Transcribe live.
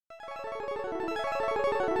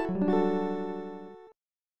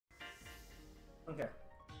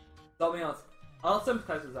I'll be honest, I'll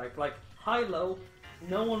sympathize with Zaik. Like, high-low,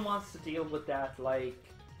 no one wants to deal with that, like,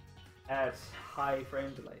 at high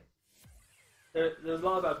frame delay. There's a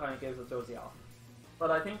lot about kind of games that throws you off. But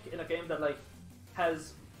I think in a game that, like,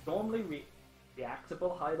 has normally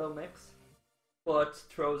reactable high-low mix, but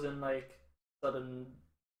throws in, like, sudden...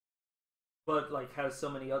 but, like, has so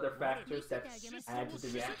many other factors that add to the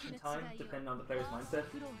reaction time, depending on the player's mindset,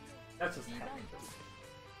 that's just happening.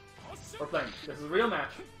 We're playing. This is a real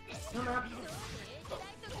match. No match.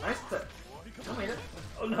 Nice tip. I made it.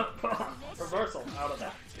 Oh no. Reversal out of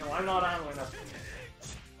that. No, I'm not handling that.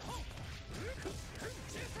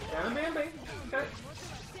 Down and B&B. Okay.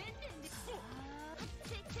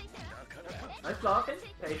 Nice blocking.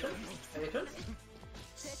 Patience. Patience.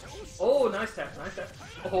 Oh, nice tap. Nice tap.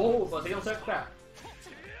 Oh, but he'll take back.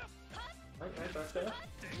 Nice back there.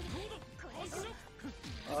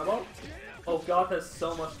 Oh, Goth has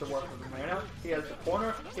so much to work with him right now. He has the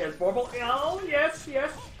corner, he has Vorpal. Oh, yes,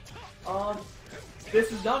 yes!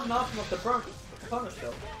 This is not enough of the punish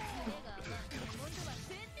though.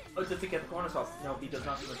 Oh, does he get the corner swap? No, he does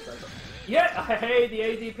not switch that. Yeah! Hey, the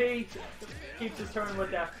ADP keeps his turn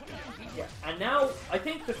with that. Yeah, and now, I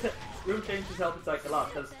think the room change has helped Zaik a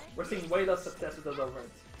lot, because we're seeing way less success with those overheads.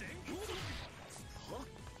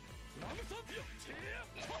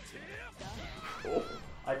 Oh.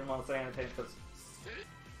 I didn't want to say anything because,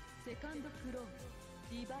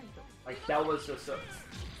 like, that was just so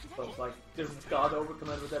it's like, did God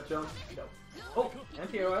overcommit with that jump? No. Oh,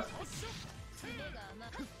 anti-OS.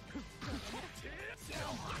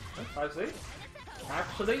 5C.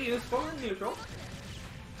 Actually useful and neutral.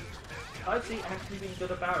 5C actually being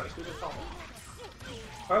good at Barry. Good at top.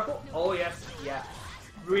 Purple? Oh yes, yeah.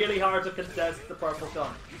 Really hard to contest the purple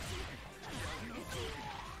gun.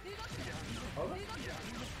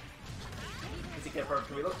 Does he get first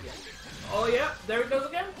reload? Yeah. Oh yeah, there it goes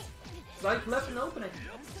again. Zaik left an opening.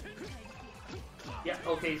 Yeah,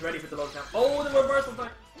 okay, he's ready for the load now. Oh, the reversal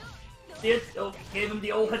time. Gave him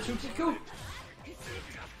the old Hachuchiku.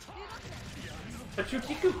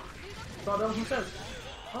 Hachuchiku. Saw that who says.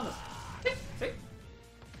 Honest. See?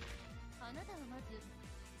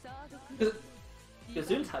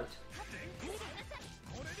 Gesundheit.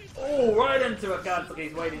 Oh, right into Akatsuki.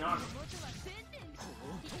 He's waiting on.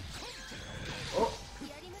 Oh.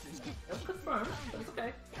 That's confirmed. That's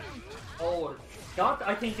okay. Oh, Goth,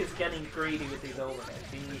 I think, is getting greedy with these overheads.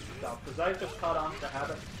 He needs to stop. Because I've just caught on to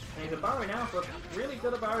habit. And he's a Barry now, but really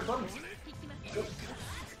good at Barry buttons. Oh.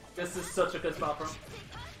 This is such a good spot for him.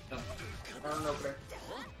 No. I don't know for there.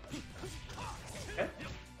 Okay.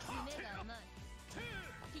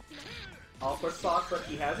 Awkward spot, but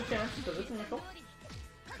he has a chance because it's neutral.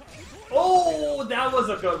 Oh, that was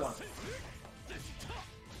a good one.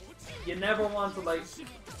 You never want to, like,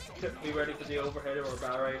 be ready for the overhead or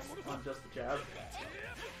Barry on just the jab.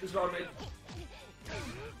 This is wrong, mate.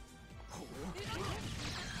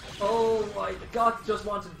 Oh my God, just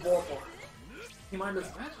wanted Vorpal. He minded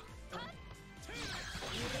his match.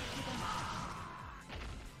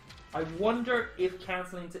 I wonder if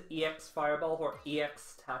cancelling to EX Fireball or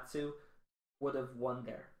EX Tatsu would have won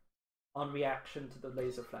there on reaction to the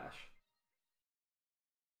laser flash.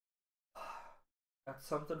 That's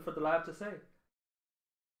something for the lab to say.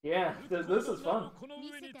 Yeah, this is fun.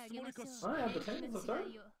 I have the tables of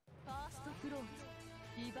turn.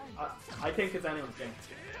 I think it's anyone's game.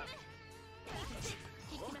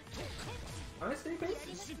 Nice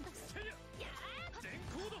DP.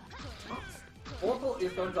 Vorpal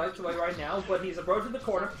is going Zaik's away right now, but he's approaching the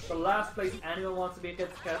corner. The last place anyone wants to be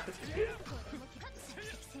against Akatsuki.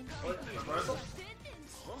 Reversal.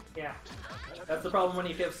 Yeah, that's the problem when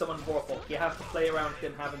you give someone Vorpal. You have to play around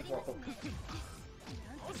them having Vorpal.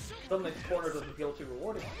 Suddenly the corner doesn't feel too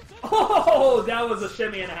rewarding. Oh, that was a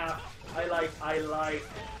shimmy and a half. I like.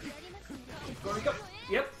 Going to go.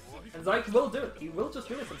 Yep. And Zaik will do it. He will just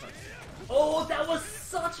do it sometimes. Oh, that was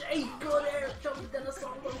such a good air jump, then a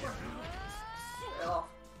song over. Oh.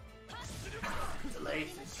 Delayed.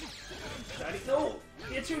 No!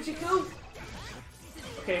 Ichuchiku!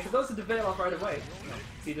 Okay, so those are the veil off right away. No,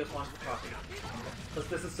 he just wants to copy. Because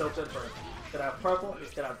this is so good for him. Get out purple,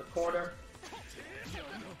 just get out the corner.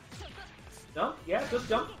 Jump? Yeah, just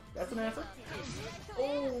jump. That's an answer.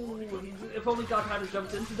 Oh, if only God had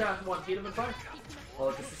jumped into that one, he'd have been fine.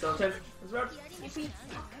 Oh, this is so intense.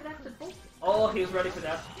 Oh, he was ready for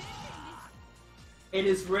that. It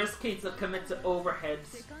is risky to commit to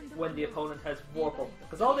overheads when the opponent has Vorpal.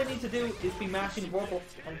 Because all they need to do is be mashing Vorpal,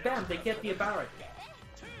 and bam, they get the Abara.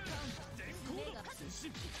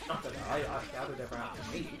 Not that I that would ever happen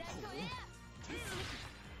to me.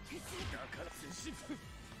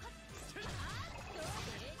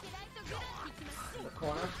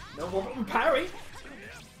 Corner. No more parry.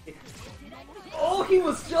 Oh, he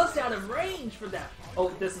was just out of range for that. Oh,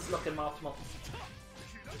 this is looking optimal.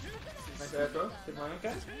 Nice air throw. Good mind,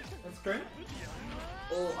 okay. That's great.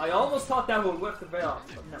 Oh, I almost thought that would whip the veil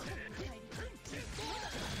off, but no.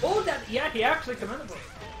 Oh, that, yeah, he actually commended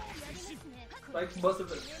it. Like, most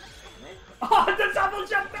of it. Oh, the double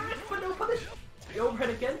jump back, but no punish. The overhead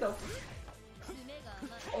again, though.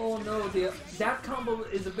 Oh no, that combo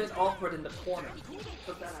is a bit awkward in the corner.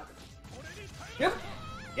 But that happened. Yep.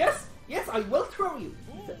 Yes. Yes, I will throw you.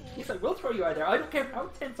 Yes, I will throw you out there. I don't care how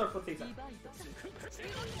tense our footsies are.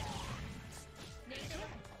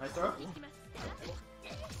 Nice throw.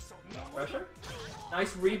 Pressure.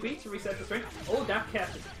 Nice rebeat to reset the string. Oh, that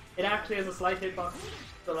kept it. It actually has a slight hitbox.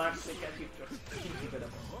 So it'll actually get you just a bit of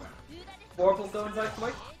it. Warble going Zaik's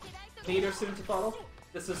way. Meter soon to follow.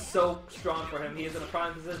 This is so strong for him. He is in a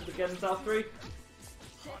prime position to get himself 3.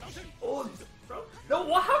 Oh, no,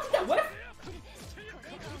 what? How did that whip?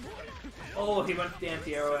 Oh, he went for the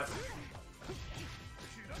anti-arrow.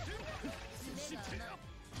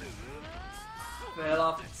 Fell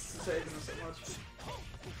off. Saving him so much.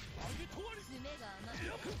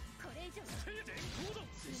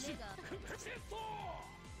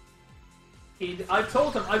 I've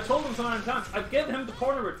told him so many times. I've given him the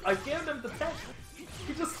corner route. I've given him the tech.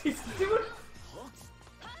 He just needs to do it.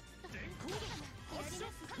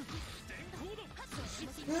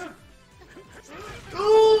 Yeah.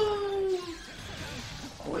 Ooh!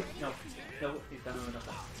 Oh wait, no, he's done enough.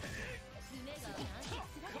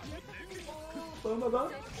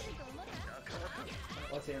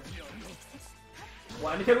 What's him?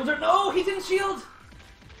 Why did the table turn? No, he didn't shield.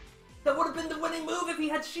 That would have been the winning move if he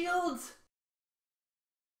had shields.